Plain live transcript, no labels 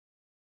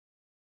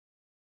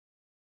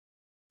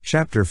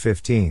Chapter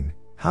 15,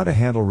 How to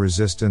Handle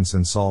Resistance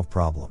and Solve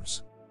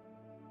Problems.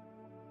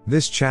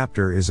 This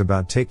chapter is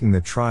about taking the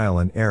trial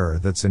and error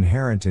that's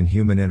inherent in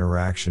human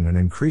interaction and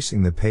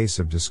increasing the pace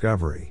of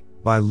discovery,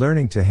 by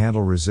learning to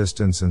handle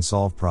resistance and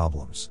solve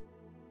problems.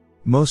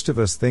 Most of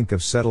us think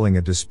of settling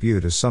a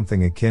dispute as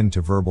something akin to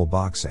verbal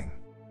boxing.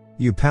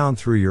 You pound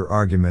through your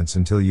arguments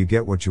until you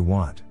get what you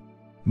want.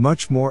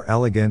 Much more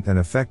elegant and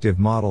effective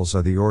models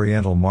are the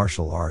Oriental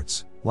martial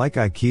arts, like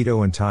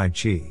Aikido and Tai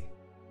Chi.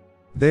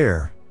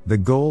 There, the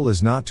goal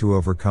is not to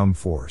overcome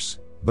force,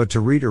 but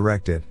to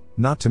redirect it,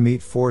 not to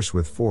meet force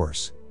with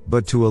force,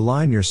 but to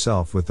align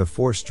yourself with the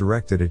force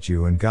directed at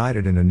you and guide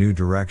it in a new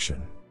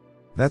direction.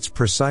 That's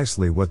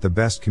precisely what the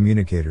best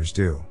communicators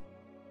do.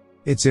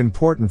 It's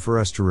important for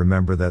us to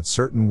remember that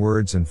certain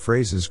words and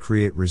phrases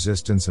create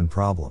resistance and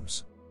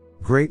problems.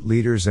 Great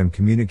leaders and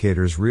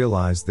communicators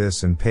realize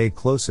this and pay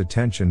close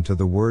attention to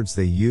the words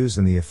they use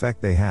and the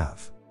effect they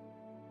have.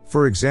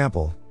 For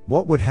example,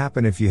 what would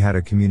happen if you had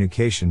a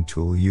communication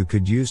tool you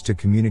could use to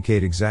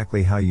communicate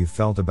exactly how you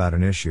felt about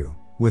an issue,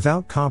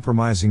 without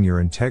compromising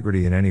your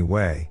integrity in any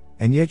way,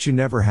 and yet you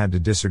never had to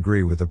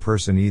disagree with the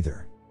person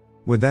either?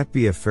 Would that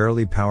be a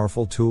fairly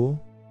powerful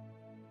tool?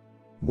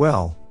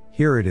 Well,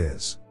 here it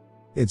is.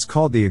 It's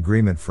called the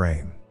agreement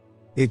frame.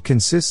 It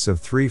consists of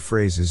 3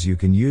 phrases you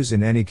can use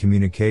in any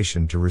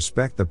communication to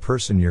respect the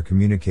person you're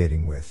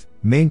communicating with,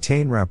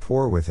 maintain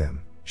rapport with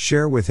him,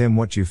 share with him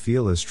what you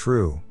feel is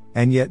true,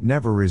 and yet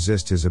never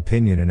resist his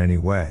opinion in any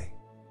way.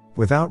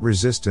 Without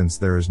resistance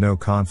there is no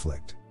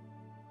conflict.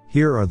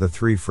 Here are the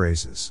 3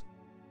 phrases.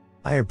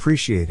 I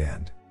appreciate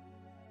and.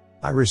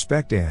 I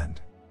respect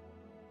and.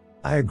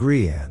 I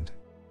agree and.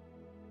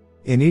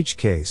 In each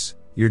case,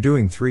 you're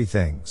doing 3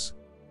 things.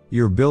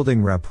 You're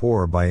building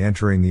rapport by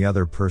entering the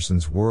other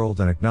person's world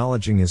and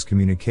acknowledging his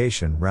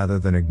communication rather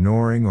than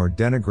ignoring or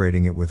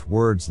denigrating it with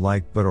words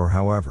like but or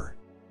however.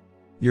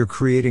 You're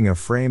creating a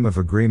frame of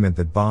agreement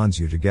that bonds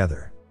you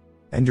together.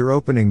 And you're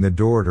opening the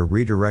door to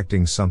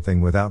redirecting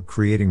something without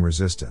creating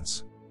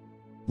resistance.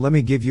 Let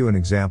me give you an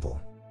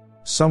example.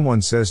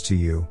 Someone says to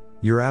you,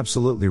 "You're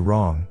absolutely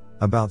wrong,"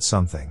 about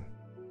something.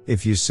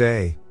 If you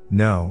say,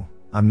 "No,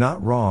 I'm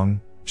not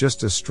wrong,"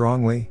 just as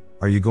strongly,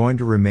 are you going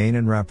to remain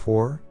in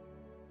rapport?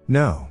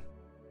 No.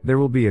 There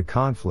will be a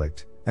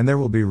conflict, and there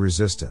will be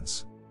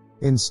resistance.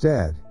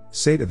 Instead,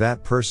 say to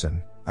that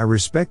person, "I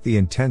respect the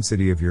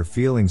intensity of your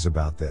feelings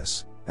about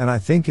this, and I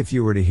think if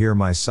you were to hear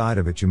my side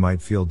of it you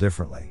might feel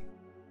differently."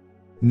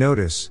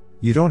 Notice,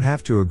 you don't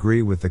have to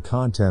agree with the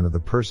content of the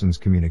person's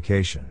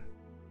communication.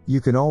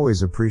 You can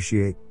always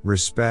appreciate,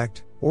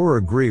 respect, or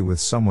agree with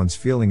someone's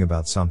feeling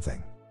about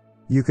something.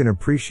 You can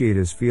appreciate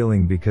his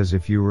feeling because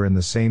if you were in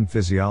the same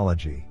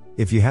physiology,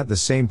 if you had the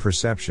same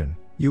perception,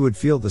 you would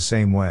feel the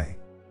same way.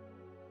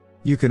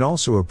 You can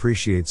also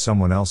appreciate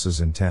someone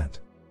else's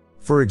intent.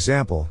 For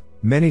example,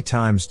 many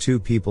times 2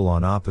 people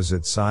on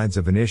opposite sides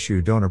of an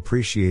issue don't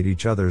appreciate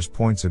each other's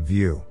points of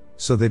view,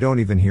 so they don't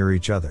even hear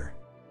each other.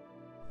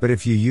 But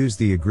if you use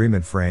the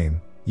agreement frame,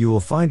 you will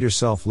find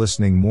yourself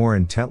listening more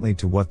intently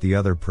to what the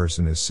other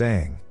person is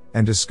saying,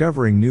 and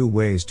discovering new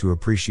ways to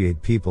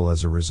appreciate people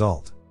as a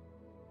result.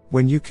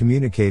 When you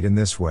communicate in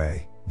this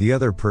way, the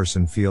other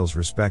person feels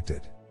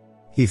respected.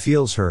 He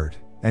feels heard,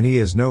 and he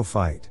has no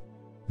fight.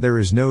 There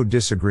is no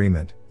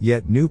disagreement,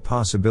 yet new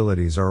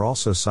possibilities are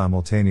also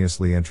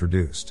simultaneously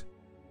introduced.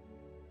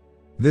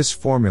 This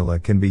formula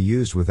can be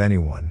used with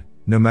anyone,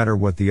 no matter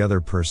what the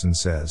other person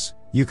says.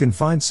 You can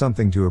find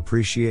something to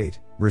appreciate,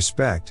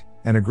 respect,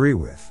 and agree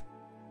with.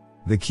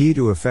 The key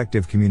to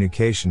effective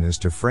communication is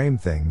to frame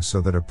things so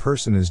that a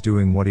person is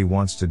doing what he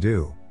wants to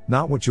do,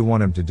 not what you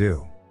want him to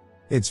do.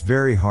 It's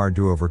very hard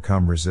to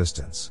overcome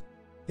resistance.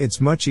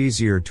 It's much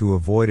easier to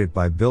avoid it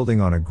by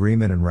building on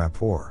agreement and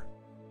rapport.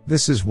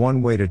 This is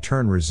one way to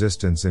turn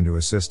resistance into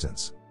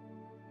assistance.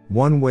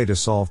 One way to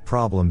solve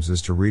problems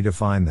is to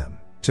redefine them,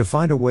 to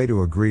find a way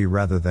to agree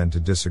rather than to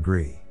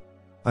disagree.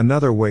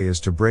 Another way is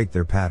to break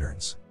their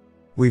patterns.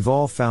 We've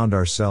all found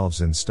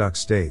ourselves in stuck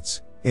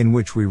states, in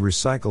which we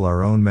recycle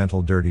our own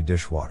mental dirty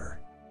dishwater.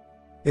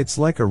 It's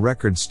like a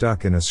record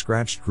stuck in a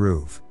scratched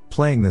groove,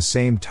 playing the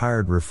same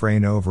tired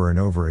refrain over and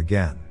over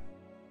again.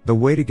 The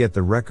way to get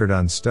the record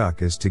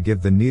unstuck is to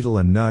give the needle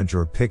a nudge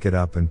or pick it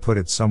up and put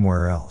it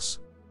somewhere else.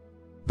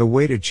 The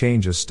way to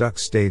change a stuck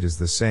state is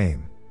the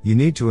same. You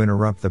need to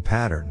interrupt the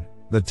pattern,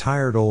 the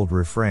tired old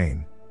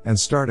refrain, and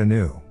start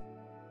anew.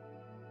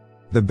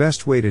 The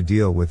best way to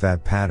deal with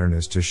that pattern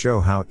is to show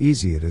how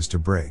easy it is to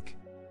break.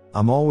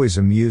 I'm always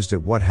amused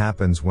at what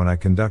happens when I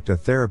conduct a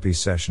therapy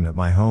session at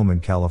my home in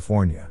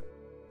California.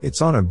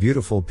 It's on a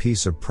beautiful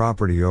piece of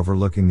property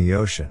overlooking the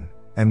ocean,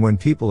 and when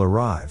people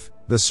arrive,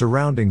 the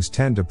surroundings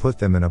tend to put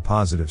them in a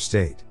positive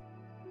state.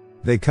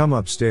 They come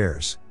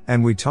upstairs,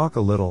 and we talk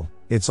a little.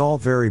 It's all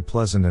very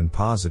pleasant and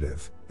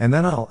positive, and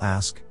then I'll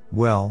ask,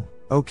 "Well,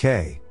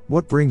 okay,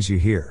 what brings you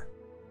here?"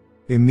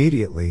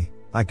 Immediately,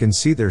 I can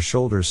see their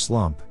shoulders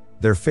slump,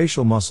 their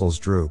facial muscles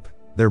droop,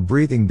 their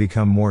breathing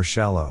become more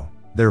shallow,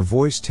 their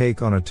voice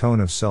take on a tone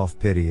of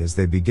self-pity as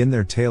they begin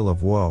their tale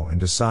of woe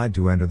and decide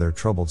to enter their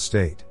troubled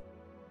state.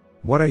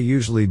 What I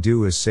usually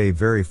do is say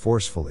very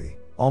forcefully,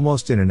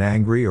 almost in an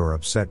angry or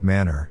upset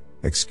manner,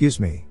 "Excuse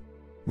me.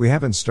 We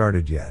haven't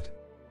started yet."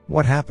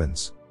 What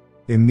happens?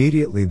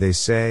 Immediately they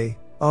say,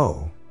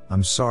 "Oh,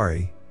 I'm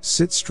sorry,"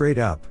 sit straight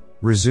up,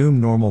 resume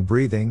normal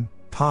breathing,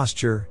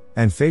 posture,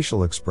 and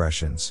facial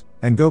expressions,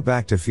 and go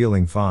back to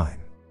feeling fine.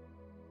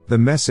 The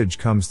message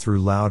comes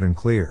through loud and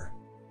clear.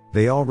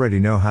 They already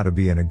know how to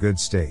be in a good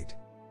state.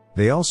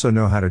 They also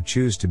know how to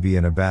choose to be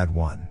in a bad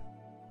one.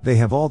 They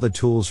have all the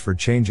tools for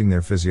changing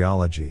their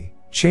physiology,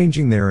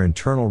 changing their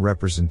internal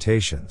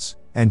representations,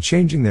 and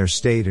changing their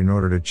state in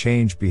order to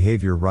change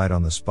behavior right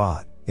on the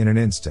spot, in an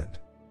instant.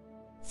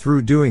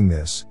 Through doing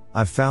this,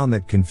 I've found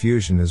that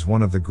confusion is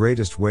one of the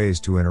greatest ways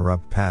to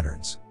interrupt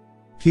patterns.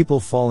 People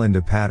fall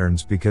into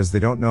patterns because they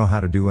don't know how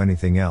to do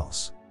anything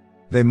else.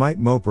 They might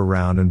mope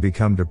around and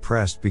become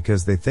depressed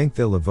because they think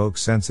they'll evoke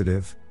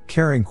sensitive,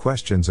 caring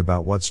questions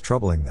about what's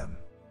troubling them.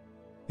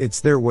 It's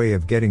their way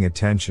of getting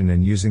attention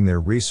and using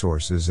their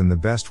resources in the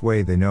best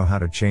way they know how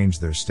to change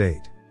their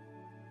state.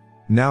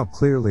 Now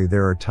clearly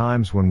there are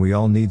times when we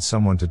all need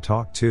someone to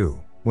talk to,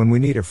 when we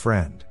need a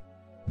friend.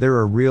 There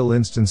are real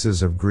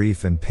instances of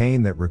grief and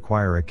pain that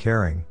require a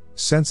caring,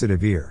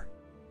 sensitive ear.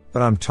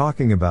 But I'm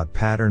talking about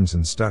patterns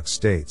and stuck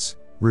states,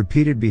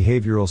 repeated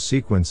behavioral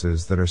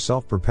sequences that are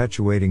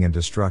self-perpetuating and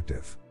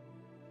destructive.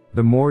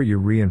 The more you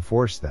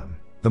reinforce them,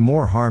 the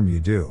more harm you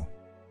do.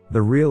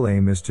 The real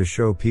aim is to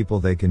show people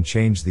they can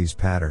change these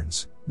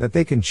patterns, that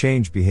they can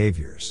change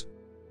behaviors.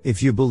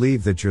 If you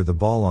believe that you're the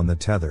ball on the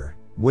tether,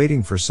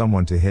 waiting for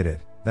someone to hit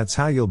it, that's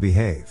how you'll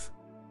behave.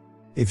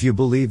 If you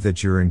believe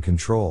that you're in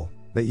control,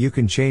 that you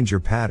can change your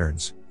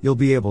patterns, you'll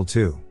be able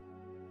to.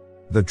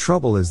 The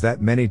trouble is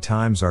that many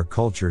times our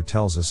culture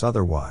tells us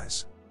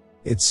otherwise.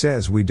 It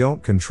says we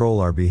don't control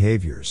our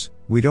behaviors,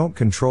 we don't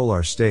control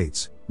our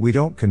states, we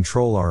don't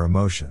control our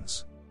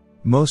emotions.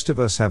 Most of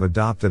us have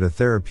adopted a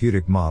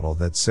therapeutic model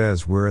that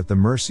says we're at the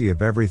mercy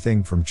of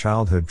everything from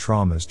childhood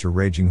traumas to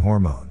raging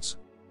hormones.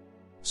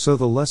 So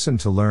the lesson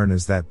to learn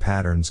is that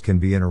patterns can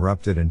be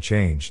interrupted and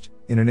changed,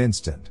 in an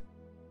instant.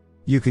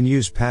 You can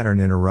use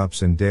pattern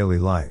interrupts in daily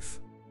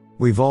life.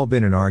 We've all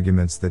been in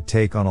arguments that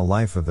take on a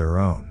life of their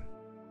own.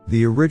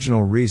 The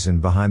original reason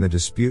behind the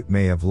dispute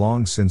may have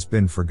long since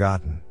been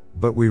forgotten,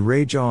 but we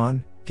rage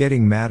on,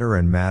 getting madder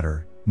and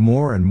madder,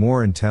 more and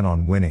more intent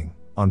on winning,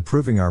 on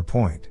proving our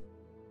point.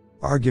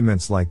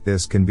 Arguments like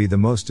this can be the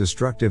most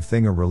destructive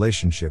thing a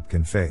relationship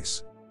can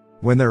face.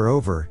 When they're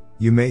over,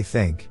 you may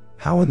think,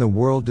 how in the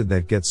world did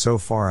that get so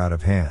far out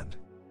of hand?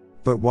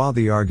 But while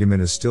the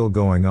argument is still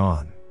going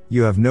on,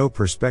 you have no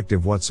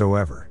perspective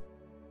whatsoever.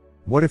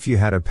 What if you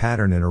had a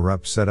pattern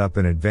interrupt set up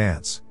in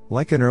advance,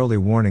 like an early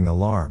warning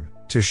alarm,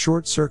 to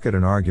short-circuit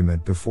an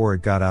argument before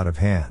it got out of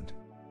hand?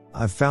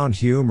 I've found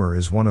humor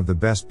is one of the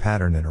best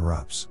pattern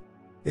interrupts.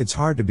 It's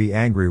hard to be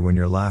angry when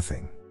you're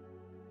laughing.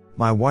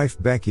 My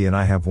wife Becky and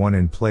I have one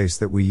in place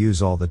that we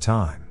use all the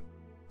time.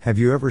 Have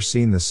you ever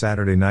seen the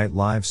Saturday Night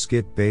Live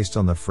skit based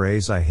on the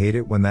phrase "I hate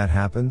it when that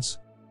happens"?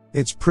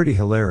 It's pretty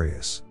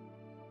hilarious.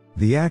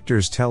 The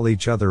actors tell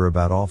each other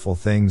about awful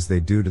things they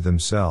do to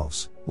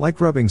themselves,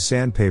 like rubbing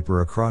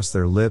sandpaper across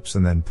their lips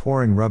and then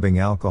pouring rubbing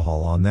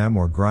alcohol on them,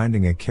 or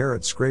grinding a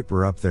carrot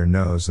scraper up their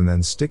nose and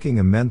then sticking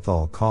a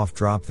menthol cough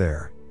drop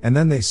there, and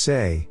then they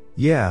say,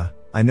 "Yeah,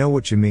 I know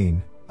what you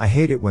mean, I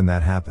hate it when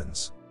that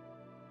happens."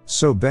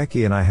 So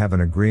Becky and I have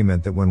an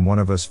agreement that when one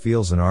of us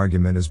feels an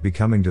argument is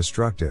becoming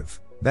destructive,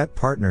 that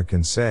partner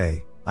can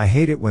say, "I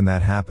hate it when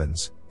that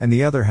happens," and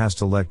the other has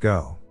to let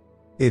go.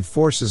 It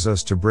forces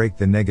us to break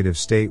the negative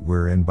state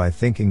we're in by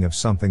thinking of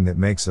something that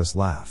makes us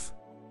laugh.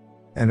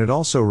 And it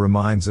also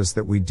reminds us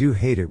that we do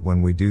hate it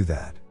when we do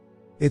that.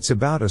 It's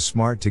about as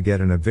smart to get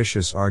in a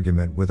vicious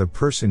argument with a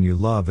person you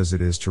love as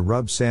it is to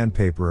rub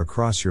sandpaper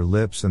across your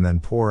lips and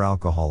then pour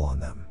alcohol on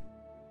them.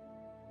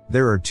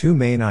 There are two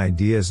main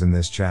ideas in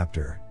this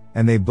chapter,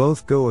 and they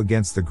both go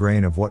against the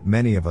grain of what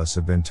many of us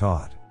have been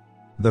taught.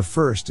 The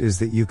first is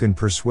that you can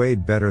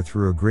persuade better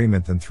through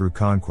agreement than through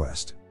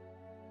conquest.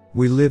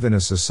 We live in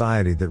a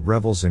society that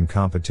revels in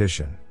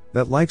competition,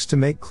 that likes to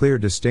make clear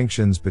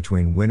distinctions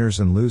between winners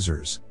and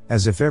losers,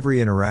 as if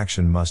every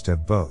interaction must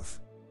have both.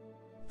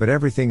 But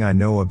everything I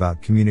know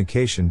about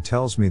communication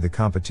tells me the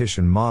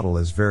competition model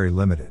is very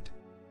limited.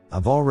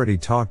 I've already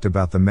talked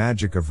about the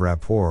magic of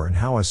rapport and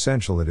how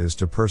essential it is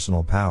to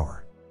personal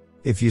power.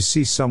 If you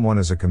see someone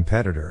as a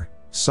competitor,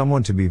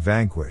 someone to be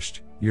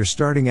vanquished, you're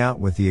starting out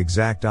with the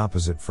exact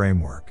opposite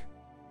framework.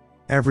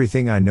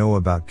 Everything I know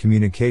about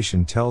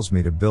communication tells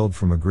me to build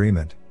from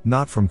agreement,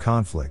 not from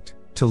conflict,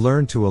 to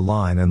learn to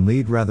align and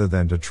lead rather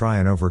than to try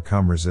and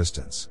overcome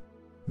resistance.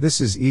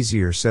 This is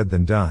easier said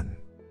than done.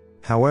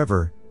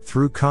 However,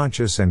 through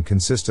conscious and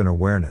consistent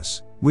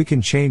awareness, we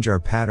can change our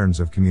patterns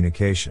of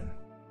communication.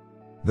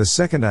 The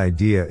second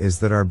idea is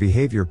that our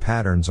behavior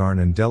patterns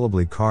aren't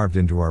indelibly carved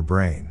into our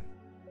brain.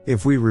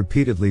 If we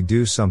repeatedly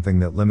do something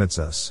that limits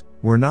us,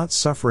 we're not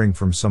suffering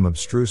from some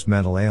abstruse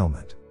mental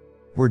ailment.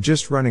 We're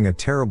just running a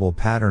terrible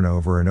pattern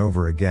over and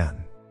over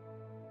again.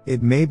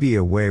 It may be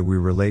a way we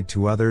relate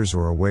to others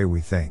or a way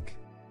we think.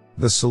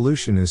 The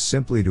solution is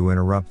simply to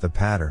interrupt the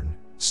pattern,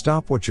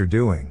 stop what you're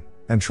doing,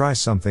 and try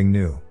something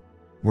new.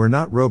 We're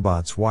not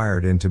robots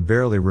wired into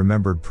barely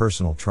remembered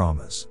personal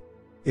traumas.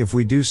 If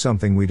we do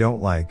something we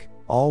don't like,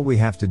 all we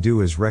have to do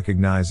is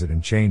recognize it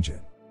and change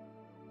it.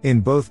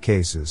 In both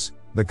cases,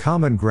 the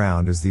common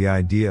ground is the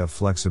idea of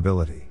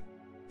flexibility.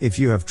 If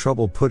you have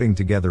trouble putting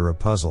together a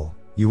puzzle,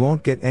 you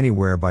won't get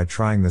anywhere by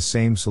trying the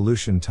same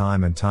solution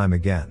time and time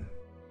again.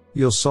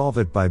 You'll solve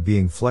it by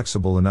being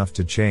flexible enough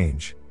to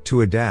change,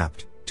 to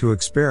adapt, to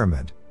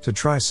experiment, to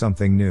try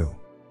something new.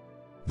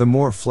 The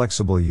more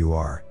flexible you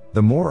are,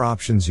 the more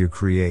options you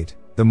create,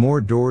 the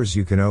more doors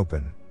you can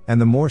open, and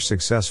the more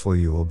successful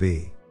you will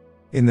be.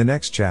 In the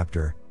next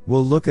chapter,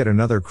 we'll look at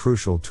another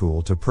crucial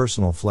tool to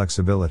personal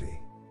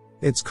flexibility.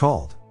 It's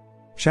called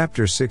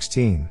Chapter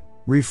 16,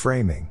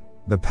 Reframing,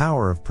 the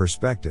Power of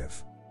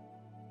Perspective.